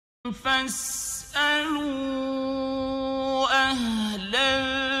فاسألوا أهل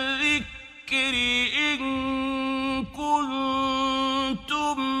الذكر إن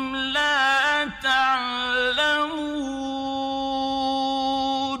كنتم لا تعلمون.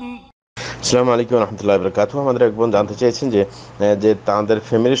 আসসালামু আলাইকুম ওয়া রাহমাতুল্লাহি ওয়া বারাকাতুহু। আমাদের এক বোন জানতে চেয়েছেন যে তাদের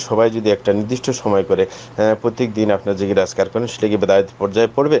ফ্যামিলির সবাই যদি একটা নির্দিষ্ট সময় করে প্রত্যেক দিন আপনার জিকির আজকার করেন, সেটা কি বেদায়েতের পর্যায়ে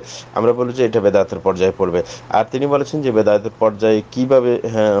পড়বে? আমরা বলি যে এটা বেদাতের পর্যায়ে পড়বে। আর তিনি বলেছেন যে বেদাতের পর্যায়ে কিভাবে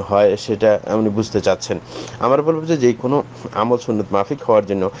হয় সেটা আপনি বুঝতে চাচ্ছেন। আমরা বলবো যে কোনো আমল সুন্নত মাফিক হওয়ার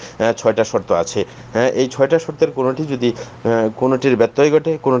জন্য 6টা শর্ত আছে। এই 6টা শর্তের কোনোটির ব্যত্যয়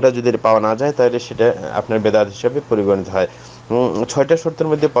ঘটে, কোনোটা যদি পাওয়া না যায়, তাহলে সেটা আপনার বেদাত হিসাবে পরিগণিত হয়। 6টা শর্তের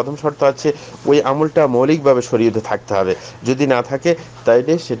মধ্যে প্রথম শর্ত আছে ওই আমলটা মৌলিকভাবে শরীয়তে থাকতে হবে। যদি না থাকে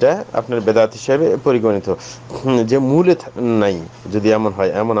তাইলে সেটা আপনার বেদাত হিসাবে পরিগণিত। যে মূলে নাই, যদি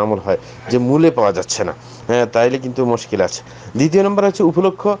এমন আমল হয় যে মূলে পাওয়া যাচ্ছে না, তাইলে কিন্তু মুশকিল আছে। দ্বিতীয় নম্বর হচ্ছে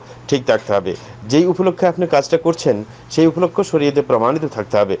উপলক্ষ ঠিক থাকতে হবে। যেই উপলক্ষে আপনি কাজটা করছেন সেই উপলক্ষ শরীয়তে প্রমাণিত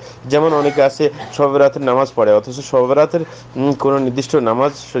থাকতে হবে। যেমন অনেকে আছে শবে বরাতের নামাজ পড়ে, অথচ শবে বরাতের কোনো নির্দিষ্ট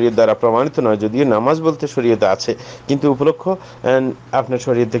নামাজ শরীয়ত দ্বারা প্রমাণিত নয়। যদিও নামাজ বলতে শরীয়তে আছে, কিন্তু উপলক্ষ আপনার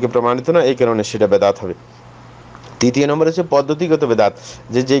শরীয়ত থেকে প্রমাণিত না, এই কারণে সেটা বেদাত হবে। তৃতীয় নম্বর হচ্ছে পদ্ধতিগত বেদাত,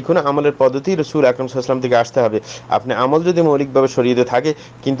 যে কোনো আমলের পদ্ধতি রাসূল আকরাম সাল্লাল্লাহু আলাইহি ওয়াসাল্লাম থেকে আসতে হবে। আপনি আমল যদি মৌলিকভাবে শরীয়তে থাকে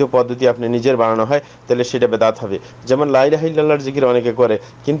কিন্তু পদ্ধতি আপনি নিজের বানানো হয়, তাহলে সেটা বেদাত হবে। যেমন লা ইলাহা ইল্লাল্লাহর জিকির অনেকে করে,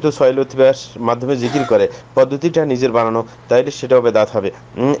 কিন্তু সহিহ ইতিবাস মাধ্যমে জিকির করে, পদ্ধতিটা নিজের বানানো, তাইলে সেটাও বেদাত হবে।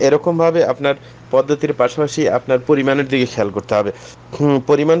 এরকমভাবে আপনার পদ্ধতির পাশাপাশি আপনার পরিমাণের দিকে খেয়াল করতে হবে।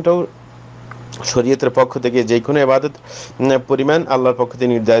 পরিমাণটাও শরীয়তের পক্ষ থেকে কোনো ইবাদত পরিমাণ আল্লাহর পক্ষ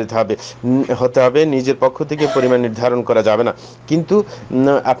থেকে নির্ধারিত হতে হবে, নিজের পক্ষ থেকে পরিমাণ নির্ধারণ করা যাবে না। কিন্তু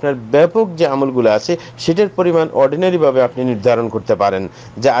আপনার ব্যাপক যে আমলগুলো আছে সেটার পরিমাণ অর্ডিনারিভাবে আপনি নির্ধারণ করতে পারেন,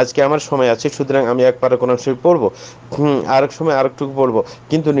 যে আজকে আমার সময় আছে, সুতরাং আমি একবার কোনো সময় পড়বো, আরেক সময় আরেকটুকু পড়বো,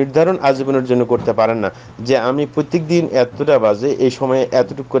 কিন্তু নির্ধারণ আজীবনের জন্য করতে পারেন না যে আমি প্রত্যেক দিন এতটা বাজে এই সময়ে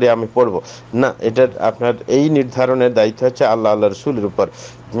এতটুকু করে আমি পড়বো না। এটার আপনার এই নির্ধারণের দায়িত্ব হচ্ছে আল্লাহ রাসূলের উপর।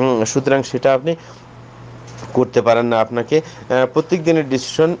 সুতরাং সেটা আপনি করতে পারেন না। আপনাকে প্রত্যেক দিনের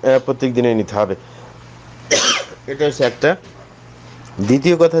ডিসিশন প্রত্যেক দিনে নিতে হবে। এটা হচ্ছে একটা।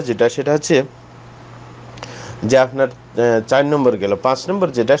 দ্বিতীয় কথা সেটা হচ্ছে যে আপনার 4 নম্বর গেল। 5 নম্বর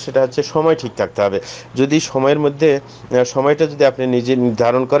সেটা হচ্ছে সময় ঠিক থাকতে হবে। যদি সময়ের মধ্যে সময়টা যদি আপনি নিজে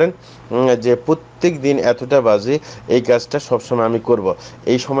নির্ধারণ করেন যে প্রত্যেক দিন এতটা বাজে এই কাজটা সবসময় আমি করব,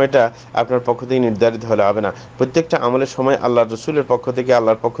 এই সময়টা আপনার পক্ষ থেকে নির্ধারিত হলে হবে না। প্রত্যেকটা আমলের সময় আল্লাহর রাসূলের পক্ষ থেকে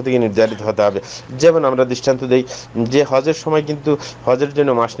আল্লাহর পক্ষ থেকে নির্ধারিত হতে হবে। যেমন আমরা দৃষ্টান্ত দেই যে হজের সময় কিন্তু হজের জন্য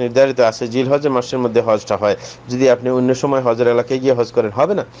মাস নির্ধারিত আছে, জিলহজের মাসের মধ্যে হজটা হয়। যদি আপনি অন্য সময় হজের এলাকায় গিয়ে হজ করেন,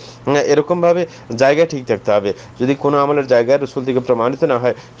 হবে না। এরকমভাবে জায়গা ঠিক থাকতে হবে। যদি কোনো আমলের জায়গায় রাসূল থেকে প্রমাণিত না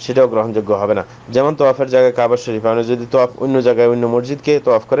হয়, সেটাও গ্রহণযোগ্য হবে না। যেমন তওয়াফের জায়গায় কাবা শরীফ, আপনি যদি তওয়াফ অন্য জায়গায় অন্য মসজিদকে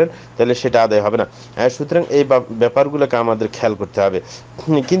তওয়াফ করেন, তাহলে সেটা আদায় হবে না। সুতরাং এই ব্যাপারগুলোকে আমাদের খেয়াল করতে হবে।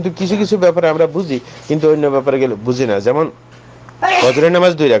 কিন্তু কিছু কিছু ব্যাপারে আমরা বুঝি, কিন্তু অন্য ব্যাপারে গেলে বুঝি না। যেমন ফজরের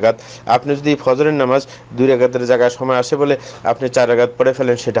নামাজ 2 রাকাত, আপনি যদি ফজরের নামাজ 2 রাকাতের জায়গায় সময় আসে বলে আপনি 4 রাকাত পড়ে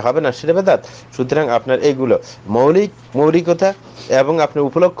ফেলেন, সেটা হবে না, সেটা বেদাত। সুতরাং আপনার এইগুলো মৌলিকতা এবং আপনার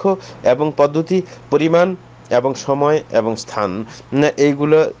উপলক্ষ এবং পদ্ধতি, পরিমাণ এবং সময় এবং স্থান,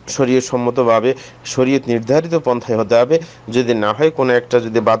 এইগুলো শরীয়ত সম্মতভাবে শরীয়ত নির্ধারিত পন্থায় হতে হবে। যদি না হয় কোনো একটা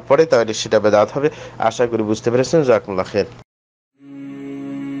যদি বাদ পড়ে, তাহলে সেটা বেদাত হবে। আশা করি বুঝতে পেরেছেন। জাযাকুমুল্লাহ খাইর।